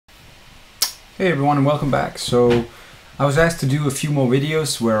Hey everyone and welcome back. So I was asked to do a few more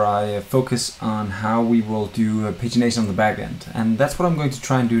videos where I focus on how we will do pagination on the back end, and that's what I'm going to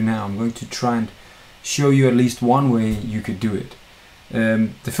try and do now. I'm going to try and show you at least one way you could do it.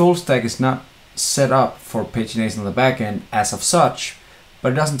 The full stack is not set up for pagination on the back end as of such,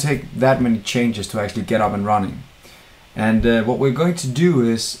 but it doesn't take that many changes to actually get up and running. And what we're going to do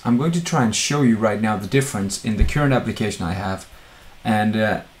is I'm going to try and show you right now the difference in the current application I have,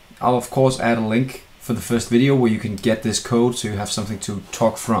 and I'll of course add a link for the first video where you can get this code so you have something to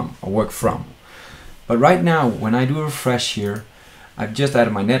talk from or work from. But right now, when I do a refresh here, I've just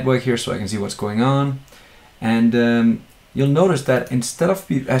added my network here so I can see what's going on. And you'll notice that instead of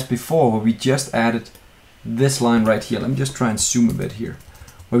as before, where we just added this line right here, let me just try and zoom a bit here,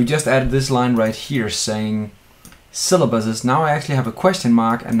 where we just added this line right here saying syllabuses, now I actually have a question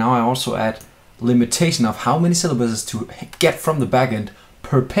mark, and now I also add limitation of how many syllabuses to get from the backend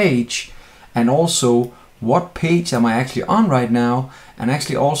per page, and also what page am I actually on right now, and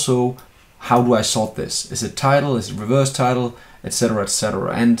actually also how do I sort this? Is it title, is it reverse title, etc,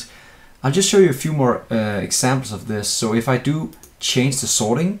 etc. And I'll just show you a few more examples of this. So if I do change the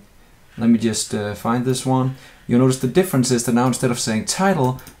sorting, let me just find this one, you'll notice the difference is that now instead of saying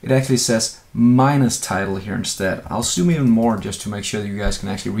title, it actually says minus title here instead. I'll zoom even more just to make sure that you guys can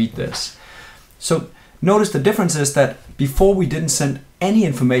actually read this. So notice the difference is that before we didn't send any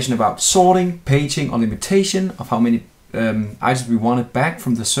information about sorting, paging, or limitation of how many items we wanted back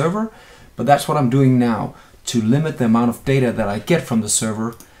from the server, but that's what I'm doing now to limit the amount of data that I get from the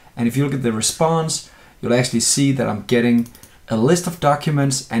server. And if you look at the response, you'll actually see that I'm getting a list of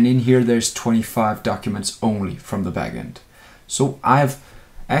documents, and in here there's 25 documents only from the backend. So I've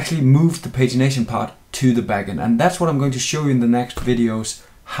actually moved the pagination part to the backend, and that's what I'm going to show you in the next videos,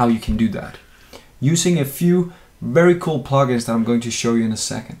 how you can do that, using a few very cool plugins that I'm going to show you in a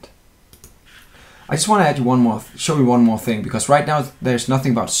second. I just want to show you one more thing, because right now there's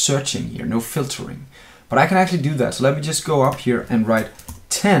nothing about searching here, no filtering. But I can actually do that. So let me just go up here and write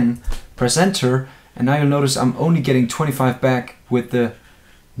 10, press enter, and now you'll notice I'm only getting 25 back with the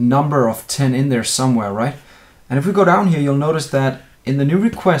number of 10 in there somewhere, right? And if we go down here, you'll notice that in the new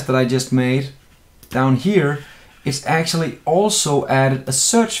request that I just made down here, it's actually also added a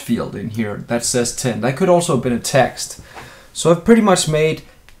search field in here that says 10. That could also have been a text. So I've pretty much made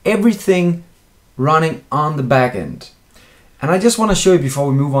everything running on the back end. And I just want to show you, before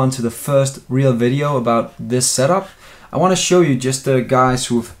we move on to the first real video about this setup, I want to show you just the guys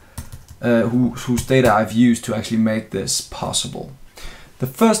whose data I've used to actually make this possible. The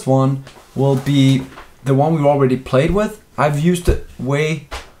first one will be the one we already played with. I've used the way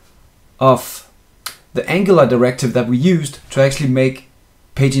of the Angular directive that we used to actually make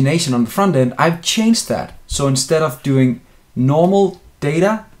pagination on the front end. I've changed that. So instead of doing normal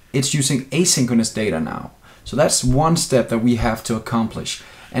data, it's using asynchronous data now. So that's one step that we have to accomplish.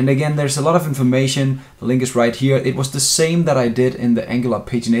 And again, there's a lot of information. The link is right here. It was the same that I did in the Angular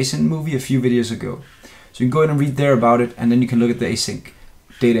pagination movie a few videos ago. So you can go ahead and read there about it, and then you can look at the async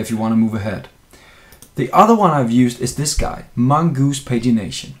data if you want to move ahead. The other one I've used is this guy, Mongoose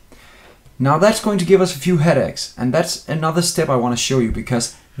Pagination. Now that's going to give us a few headaches, and that's another step I want to show you,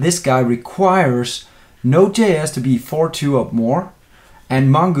 because this guy requires Node.js to be 4.2 or more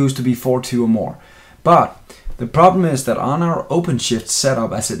and Mongoose to be 4.2 or more. But the problem is that on our OpenShift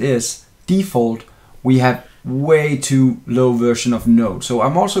setup as it is, default, we have way too low version of Node. So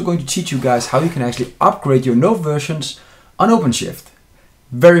I'm also going to teach you guys how you can actually upgrade your Node versions on OpenShift.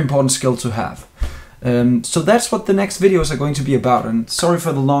 Very important skill to have. So that's what the next videos are going to be about, and sorry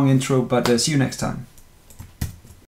for the long intro, but see you next time.